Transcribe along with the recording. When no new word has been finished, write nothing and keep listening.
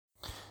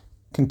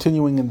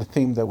Continuing in the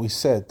theme that we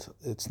said,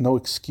 it's no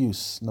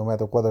excuse, no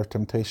matter what our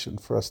temptation,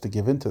 for us to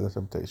give in to the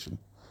temptation.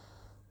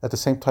 At the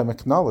same time,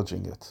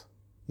 acknowledging it.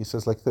 He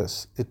says like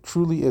this: it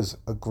truly is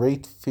a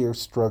great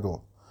fierce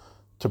struggle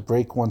to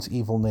break one's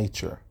evil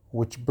nature,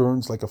 which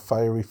burns like a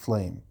fiery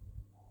flame.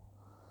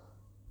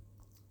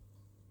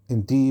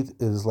 Indeed,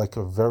 it is like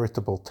a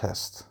veritable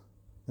test.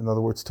 In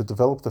other words, to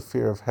develop the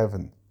fear of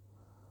heaven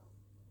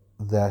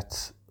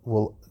that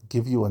will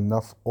give you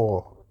enough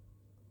awe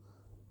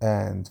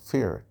and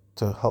fear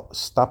to help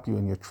stop you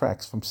in your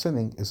tracks from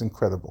sinning is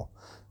incredible.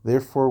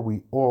 Therefore,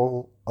 we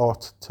all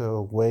ought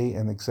to weigh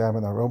and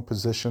examine our own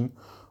position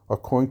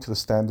according to the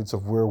standards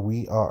of where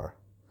we are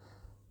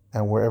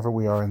and wherever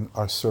we are in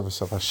our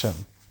service of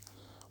Hashem.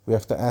 We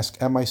have to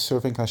ask, am I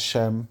serving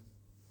Hashem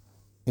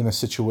in a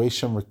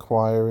situation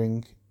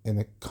requiring an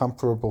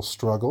incomparable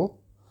struggle,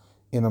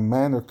 in a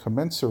manner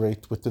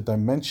commensurate with the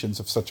dimensions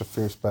of such a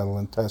fierce battle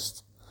and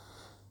test?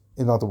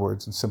 In other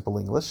words, in simple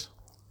English,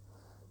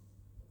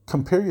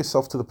 compare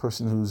yourself to the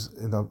person who's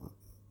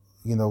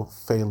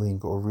failing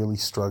or really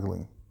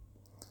struggling.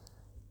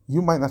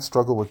 You might not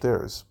struggle with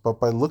theirs, but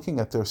by looking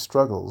at their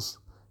struggles,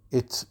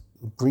 it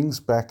brings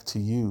back to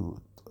you,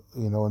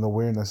 an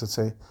awareness that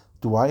say,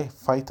 do I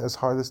fight as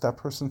hard as that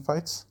person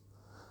fights?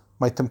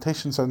 My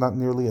temptations are not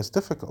nearly as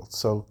difficult,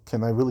 so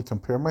can I really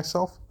compare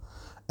myself?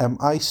 Am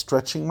I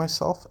stretching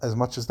myself as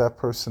much as that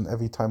person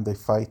every time they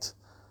fight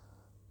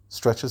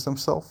stretches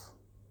themselves?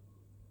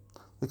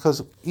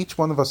 Because each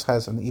one of us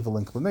has an evil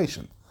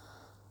inclination.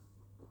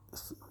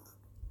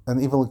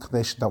 An evil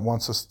inclination that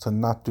wants us to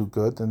not do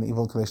good, and an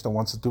evil inclination that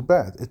wants us to do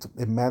bad.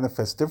 It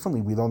manifests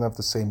differently. We don't have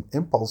the same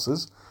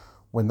impulses.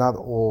 We're not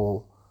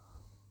all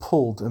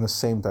pulled in the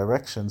same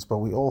directions, but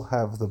we all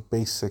have the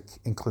basic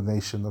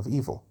inclination of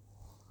evil.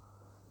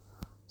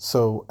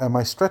 So am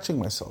I stretching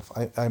myself?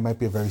 I might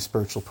be a very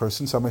spiritual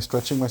person, so am I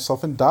stretching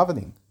myself in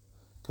davening?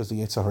 Because the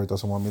Yetzer Hara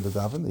doesn't want me to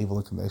daven, the evil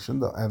inclination,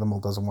 the animal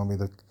doesn't want me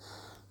to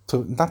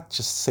not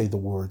just say the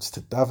words,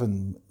 to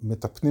daven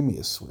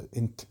mitapnimius,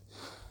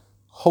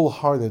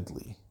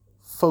 wholeheartedly,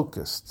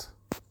 focused,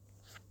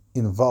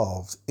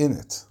 involved in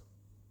it.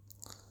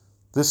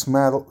 This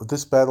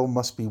battle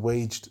must be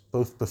waged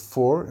both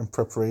before, in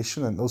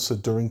preparation, and also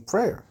during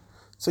prayer.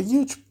 It's a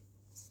huge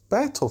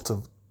battle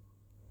to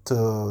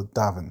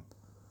daven,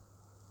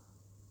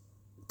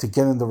 to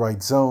get in the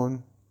right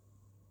zone,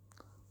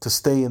 to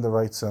stay in the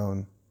right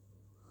zone,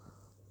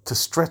 to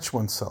stretch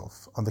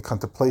oneself on the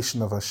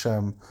contemplation of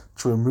Hashem,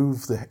 to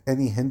remove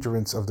any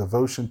hindrance of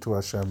devotion to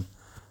Hashem,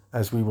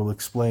 as we will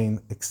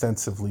explain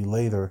extensively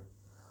later,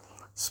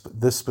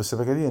 this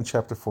specific idea in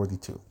chapter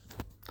 42.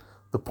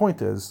 The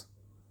point is,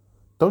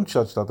 don't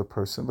judge the other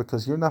person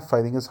because you're not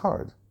fighting as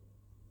hard.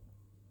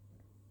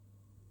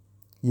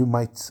 You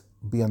might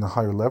be on a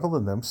higher level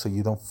than them, so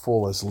you don't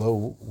fall as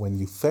low when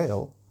you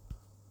fail.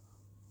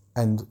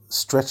 And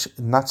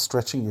not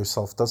stretching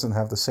yourself doesn't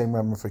have the same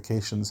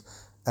ramifications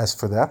as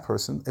for that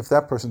person. If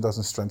that person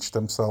doesn't stretch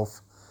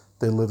themselves,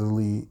 they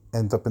literally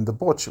end up in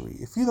debauchery.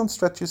 If you don't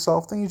stretch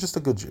yourself, then you're just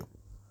a good Jew.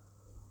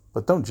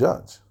 But don't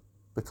judge,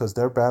 because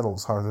their battle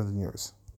is harder than yours.